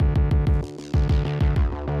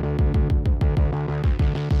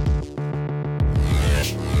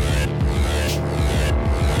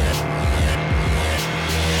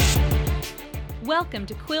welcome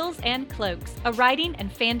to Quills and Cloaks, a writing and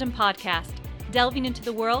fandom podcast, delving into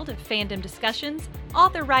the world of fandom discussions,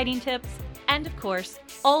 author writing tips, and of course,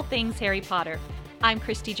 all things Harry Potter. I'm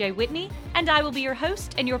Christy J. Whitney, and I will be your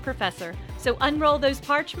host and your professor, so unroll those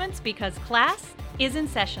parchments because class is in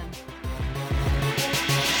session.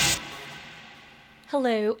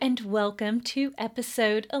 Hello, and welcome to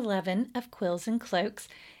episode 11 of Quills and Cloaks,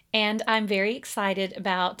 and I'm very excited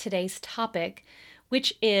about today's topic,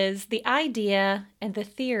 which is the idea and the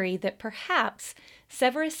theory that perhaps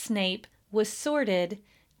Severus Snape was sorted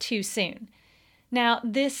too soon. Now,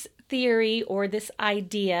 this theory or this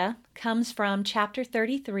idea comes from chapter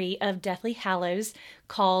 33 of Deathly Hallows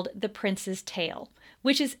called The Prince's Tale,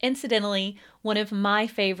 which is incidentally one of my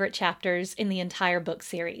favorite chapters in the entire book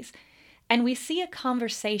series. And we see a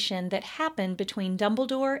conversation that happened between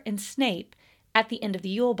Dumbledore and Snape at the end of the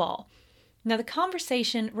Yule Ball. Now, the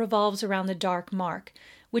conversation revolves around the Dark Mark,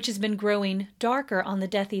 which has been growing darker on the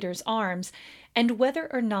Death Eater's arms, and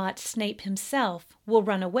whether or not Snape himself will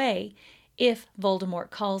run away if Voldemort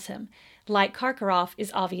calls him, like Karkaroff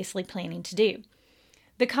is obviously planning to do.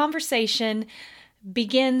 The conversation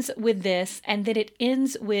begins with this, and then it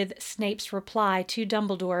ends with Snape's reply to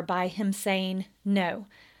Dumbledore by him saying, "No,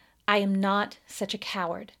 I am not such a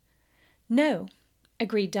coward." "No,"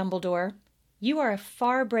 agreed Dumbledore. "You are a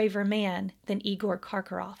far braver man than Igor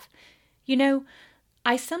Karkaroff. You know,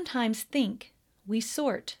 I sometimes think we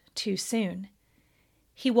sort too soon."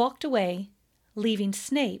 He walked away, leaving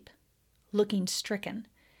Snape looking stricken.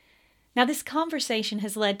 Now, this conversation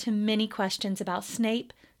has led to many questions about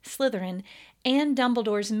Snape, Slytherin, and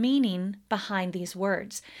Dumbledore's meaning behind these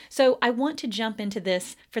words. So I want to jump into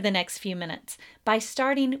this for the next few minutes by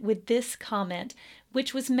starting with this comment,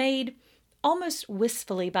 which was made almost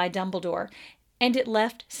wistfully by Dumbledore, and it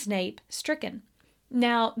left Snape stricken.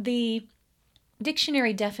 Now, the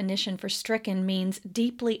dictionary definition for stricken means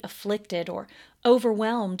deeply afflicted or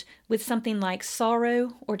overwhelmed with something like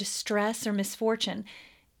sorrow or distress or misfortune.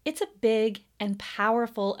 It's a big and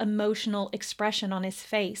powerful emotional expression on his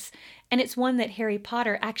face, and it's one that Harry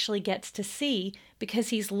Potter actually gets to see because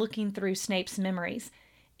he's looking through Snape's memories.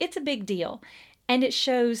 It's a big deal, and it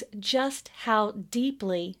shows just how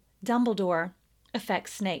deeply Dumbledore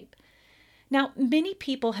affects Snape. Now, many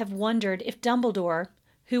people have wondered if Dumbledore,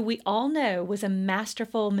 who we all know was a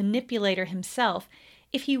masterful manipulator himself,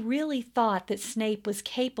 if he really thought that Snape was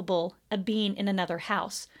capable of being in another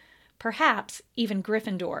house, perhaps even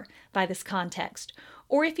Gryffindor by this context,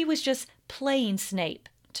 or if he was just playing Snape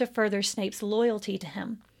to further Snape's loyalty to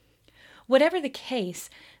him. Whatever the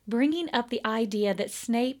case, bringing up the idea that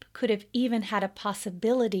Snape could have even had a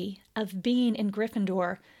possibility of being in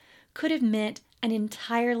Gryffindor could have meant an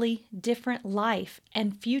entirely different life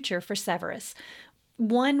and future for Severus,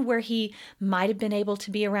 one where he might have been able to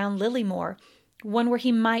be around Lily more, one where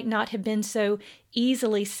he might not have been so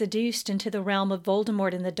easily seduced into the realm of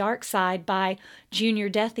Voldemort and the dark side by junior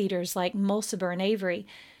Death Eaters like Mulciber and Avery.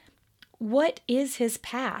 What is his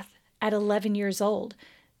path at 11 years old?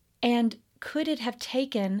 And could it have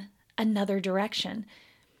taken another direction?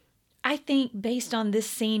 I think based on this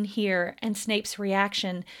scene here and Snape's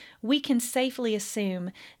reaction, we can safely assume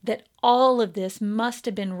that all of this must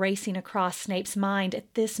have been racing across Snape's mind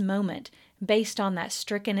at this moment, based on that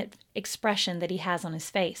stricken expression that he has on his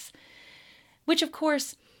face. Which, of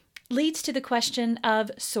course, leads to the question of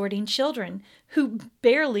sorting children who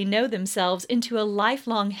barely know themselves into a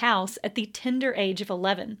lifelong house at the tender age of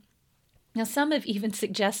 11. Now, some have even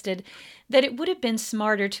suggested that it would have been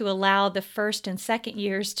smarter to allow the first and second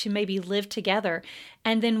years to maybe live together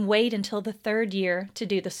and then wait until the third year to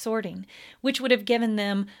do the sorting, which would have given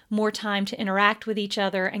them more time to interact with each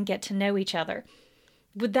other and get to know each other.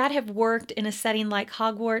 Would that have worked in a setting like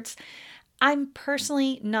Hogwarts? I'm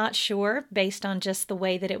personally not sure based on just the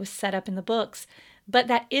way that it was set up in the books, but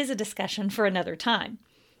that is a discussion for another time.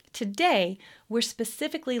 Today, we're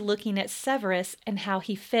specifically looking at Severus and how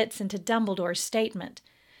he fits into Dumbledore's statement.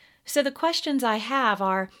 So the questions I have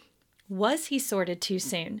are, was he sorted too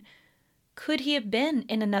soon? Could he have been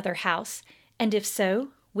in another house? And if so,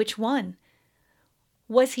 which one?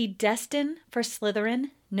 Was he destined for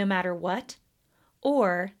Slytherin no matter what?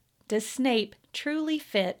 Or does Snape truly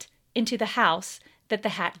fit into the house that the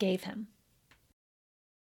hat gave him?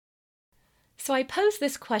 So I posed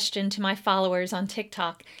this question to my followers on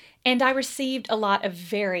TikTok, and I received a lot of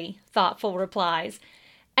very thoughtful replies.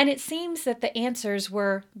 And it seems that the answers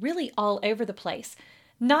were really all over the place,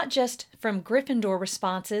 not just from Gryffindor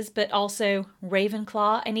responses, but also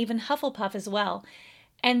Ravenclaw and even Hufflepuff as well.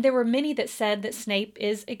 And there were many that said that Snape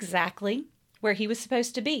is exactly where he was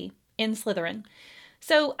supposed to be, in Slytherin.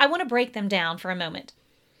 So I want to break them down for a moment.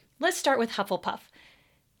 Let's start with Hufflepuff.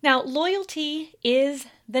 Now, loyalty is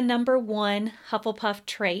the number one Hufflepuff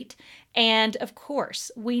trait, and of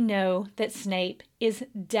course, we know that Snape is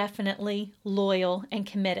definitely loyal and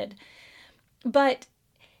committed. But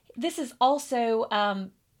this is also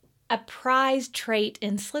a prized trait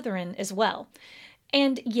in Slytherin as well.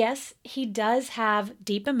 And yes, he does have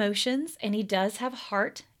deep emotions and he does have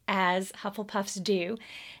heart, as Hufflepuffs do.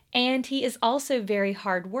 And he is also very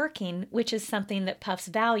hardworking, which is something that Puffs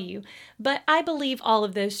value. But I believe all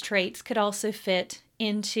of those traits could also fit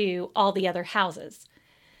into all the other houses.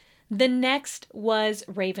 The next was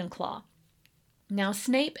Ravenclaw. Now,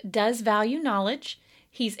 Snape does value knowledge.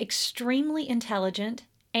 He's extremely intelligent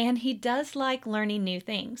and he does like learning new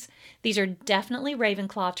things. These are definitely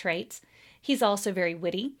Ravenclaw traits. He's also very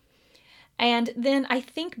witty. And then I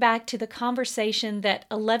think back to the conversation that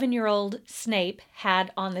 11-year-old Snape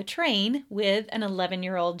had on the train with an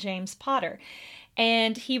 11-year-old James Potter.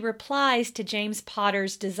 And he replies to James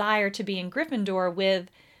Potter's desire to be in Gryffindor with,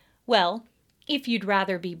 well, if you'd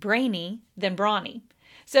rather be brainy than brawny.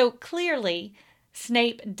 So clearly,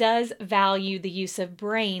 Snape does value the use of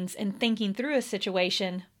brains in thinking through a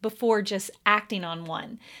situation before just acting on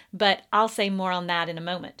one. But I'll say more on that in a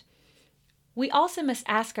moment. We also must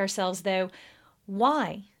ask ourselves, though,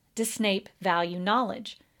 why does Snape value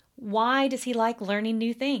knowledge? Why does he like learning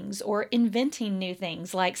new things or inventing new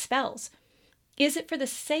things like spells? Is it for the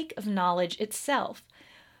sake of knowledge itself,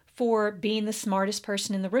 for being the smartest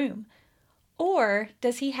person in the room? Or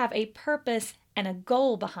does he have a purpose and a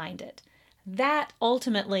goal behind it? That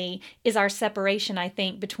ultimately is our separation, I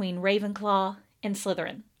think, between Ravenclaw and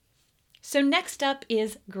Slytherin. So next up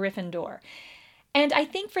is Gryffindor. And I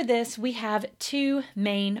think for this, we have two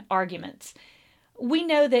main arguments. We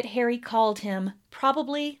know that Harry called him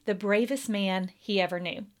probably the bravest man he ever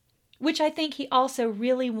knew, which I think he also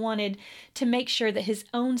really wanted to make sure that his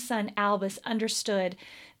own son Albus understood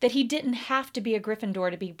that he didn't have to be a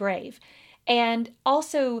Gryffindor to be brave, and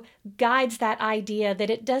also guides that idea that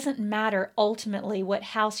it doesn't matter ultimately what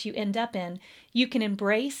house you end up in. You can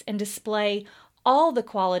embrace and display all the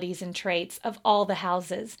qualities and traits of all the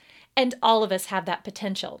houses, and all of us have that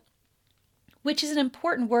potential, which is an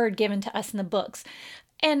important word given to us in the books.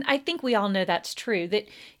 And I think we all know that's true, that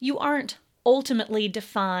you aren't ultimately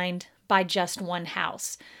defined by just one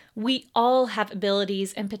house. We all have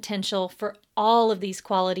abilities and potential for all of these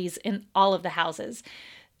qualities in all of the houses.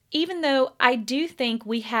 Even though I do think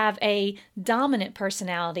we have a dominant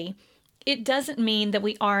personality, it doesn't mean that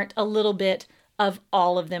we aren't a little bit of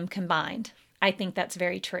all of them combined. I think that's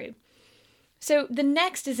very true. So the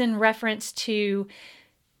next is in reference to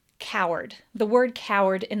coward, the word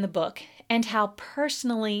coward in the book, and how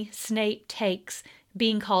personally Snape takes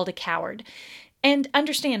being called a coward. And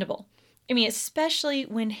understandable. I mean, especially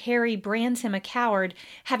when Harry brands him a coward,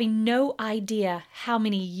 having no idea how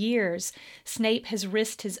many years Snape has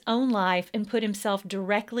risked his own life and put himself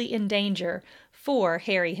directly in danger for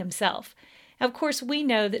Harry himself. Of course, we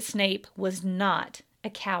know that Snape was not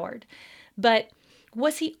a coward, but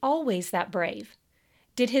was he always that brave?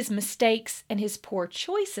 Did his mistakes and his poor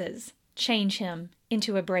choices change him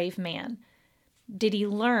into a brave man? Did he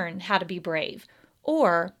learn how to be brave?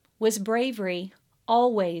 Or was bravery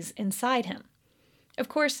always inside him? Of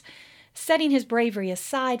course, setting his bravery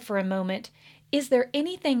aside for a moment, is there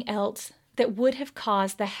anything else that would have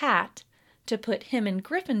caused the hat to put him in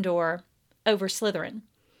Gryffindor over Slytherin?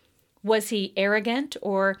 Was he arrogant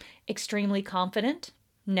or extremely confident?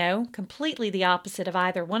 No, completely the opposite of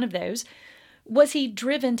either one of those. Was he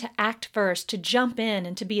driven to act first, to jump in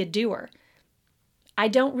and to be a doer? I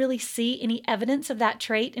don't really see any evidence of that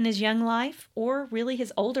trait in his young life or really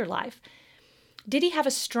his older life. Did he have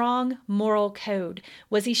a strong moral code?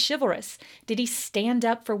 Was he chivalrous? Did he stand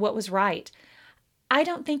up for what was right? I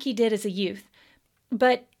don't think he did as a youth,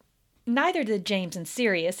 but neither did James and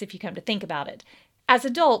Sirius, if you come to think about it. As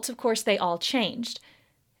adults, of course, they all changed.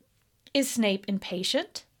 Is Snape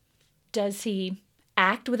impatient? Does he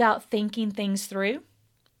act without thinking things through?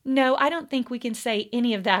 No, I don't think we can say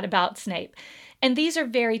any of that about Snape. And these are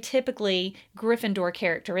very typically Gryffindor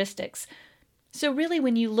characteristics. So really,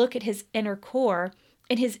 when you look at his inner core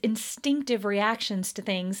and his instinctive reactions to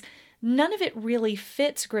things, none of it really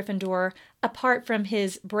fits Gryffindor apart from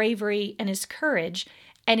his bravery and his courage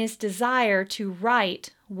and his desire to right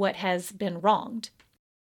what has been wronged.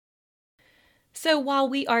 So while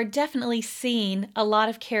we are definitely seeing a lot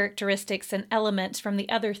of characteristics and elements from the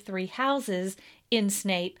other three houses in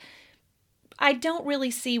Snape, I don't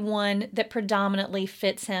really see one that predominantly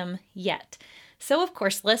fits him yet. So of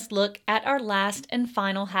course, let's look at our last and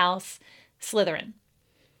final house, Slytherin.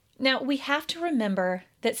 Now, we have to remember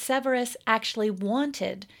that Severus actually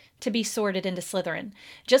wanted to be sorted into Slytherin,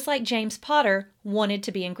 just like James Potter wanted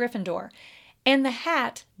to be in Gryffindor. And the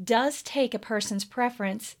hat does take a person's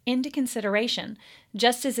preference into consideration,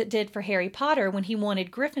 just as it did for Harry Potter when he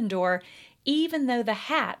wanted Gryffindor, even though the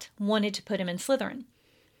hat wanted to put him in Slytherin.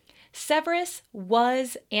 Severus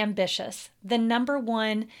was ambitious, the number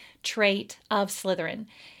one trait of Slytherin.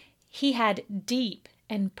 He had deep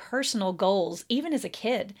and personal goals, even as a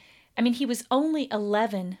kid. I mean, he was only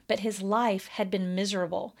 11, but his life had been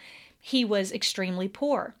miserable. He was extremely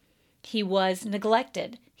poor. He was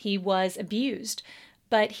neglected. He was abused.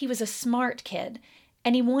 But he was a smart kid,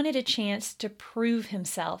 and he wanted a chance to prove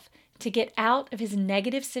himself, to get out of his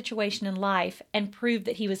negative situation in life and prove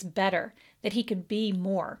that he was better, that he could be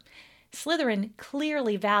more. Slytherin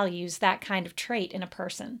clearly values that kind of trait in a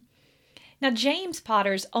person. Now, James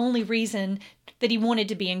Potter's only reason that he wanted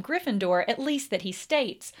to be in Gryffindor, at least that he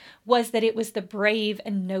states, was that it was the brave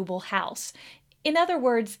and noble house. In other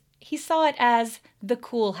words, he saw it as the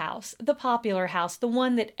cool house, the popular house, the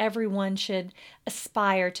one that everyone should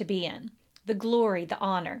aspire to be in, the glory, the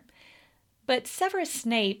honor. But Severus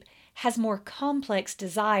Snape has more complex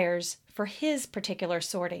desires for his particular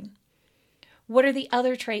sorting. What are the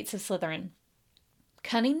other traits of Slytherin?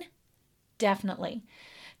 Cunning? Definitely.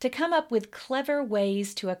 To come up with clever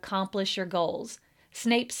ways to accomplish your goals.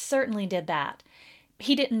 Snape certainly did that.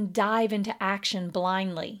 He didn't dive into action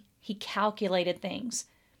blindly. He calculated things.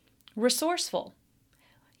 Resourceful.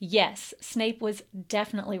 Yes, Snape was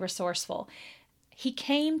definitely resourceful. He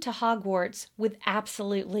came to Hogwarts with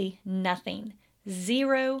absolutely nothing.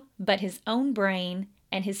 Zero but his own brain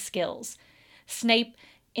and his skills. Snape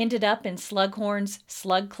ended up in Slughorn's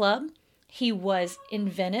Slug Club. He was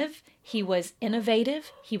inventive. He was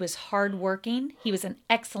innovative. He was hardworking. He was an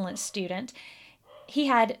excellent student. He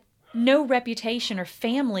had no reputation or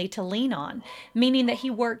family to lean on, meaning that he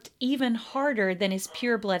worked even harder than his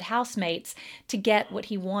pureblood housemates to get what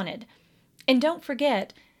he wanted. And don't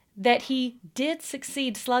forget that he did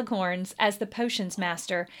succeed Slughorns as the potions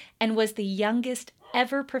master and was the youngest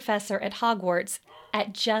ever professor at Hogwarts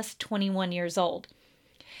at just 21 years old.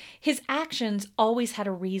 His actions always had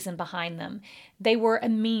a reason behind them. They were a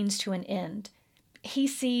means to an end. He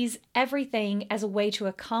sees everything as a way to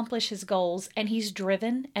accomplish his goals, and he's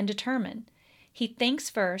driven and determined. He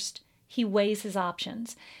thinks first, he weighs his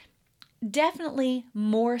options. Definitely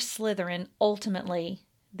more Slytherin ultimately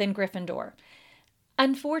than Gryffindor.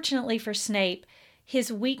 Unfortunately for Snape,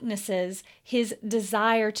 his weaknesses, his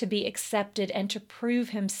desire to be accepted and to prove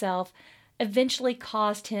himself, eventually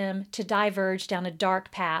caused him to diverge down a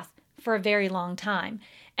dark path for a very long time.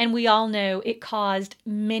 And we all know it caused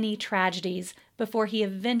many tragedies before he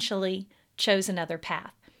eventually chose another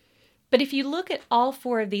path. But if you look at all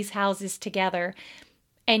four of these houses together,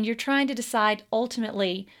 and you're trying to decide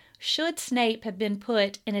ultimately, should Snape have been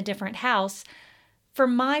put in a different house, for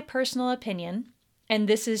my personal opinion, and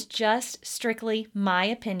this is just strictly my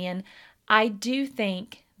opinion, I do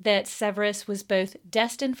think that Severus was both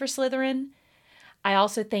destined for Slytherin. I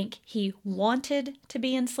also think he wanted to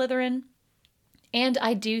be in Slytherin. And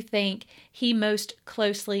I do think he most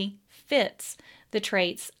closely fits the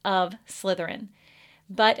traits of Slytherin.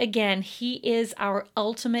 But again, he is our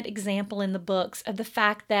ultimate example in the books of the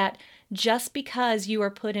fact that just because you are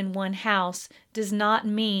put in one house does not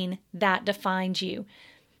mean that defines you.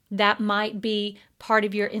 That might be part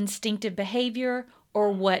of your instinctive behavior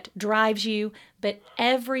or what drives you, but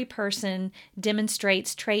every person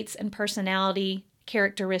demonstrates traits and personality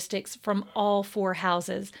characteristics from all four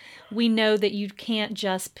houses. We know that you can't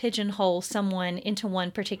just pigeonhole someone into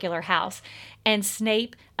one particular house. And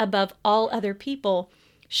Snape, above all other people,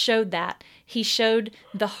 showed that. He showed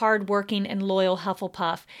the hardworking and loyal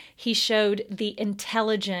Hufflepuff. He showed the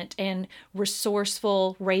intelligent and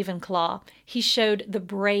resourceful Ravenclaw. He showed the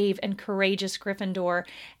brave and courageous Gryffindor.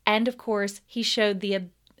 And of course, he showed the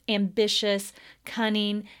ambitious,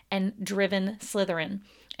 cunning, and driven Slytherin.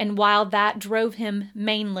 And while that drove him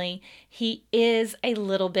mainly, he is a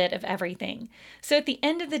little bit of everything. So at the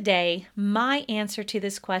end of the day, my answer to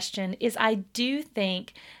this question is I do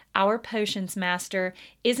think our potions master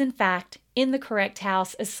is in fact in the correct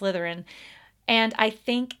house as Slytherin. And I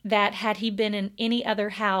think that had he been in any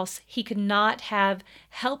other house, he could not have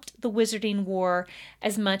helped the Wizarding War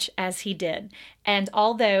as much as he did. And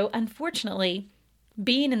although, unfortunately,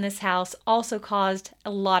 being in this house also caused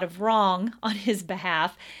a lot of wrong on his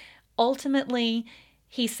behalf, ultimately,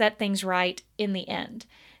 he set things right in the end.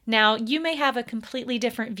 Now, you may have a completely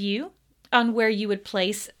different view on where you would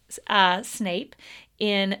place Snape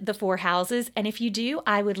in The Four Houses. And if you do,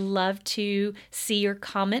 I would love to see your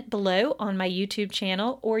comment below on my YouTube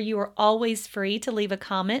channel, or you are always free to leave a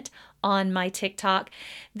comment on my TikTok.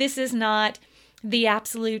 This is not the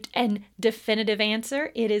absolute and definitive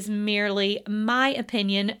answer. It is merely my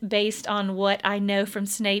opinion based on what I know from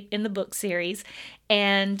Snape in the book series.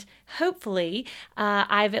 And hopefully,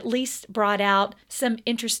 I've at least brought out some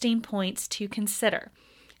interesting points to consider.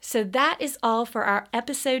 So that is all for our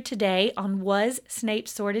episode today on Was Snape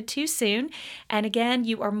Sorted Too Soon? And again,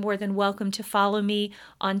 you are more than welcome to follow me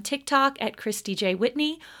on TikTok at Christy J.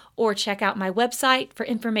 Whitney, or check out my website for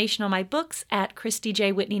information on my books at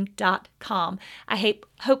ChristyJWhitney.com. I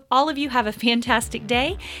hope all of you have a fantastic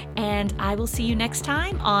day, and I will see you next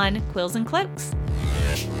time on Quills and Cloaks.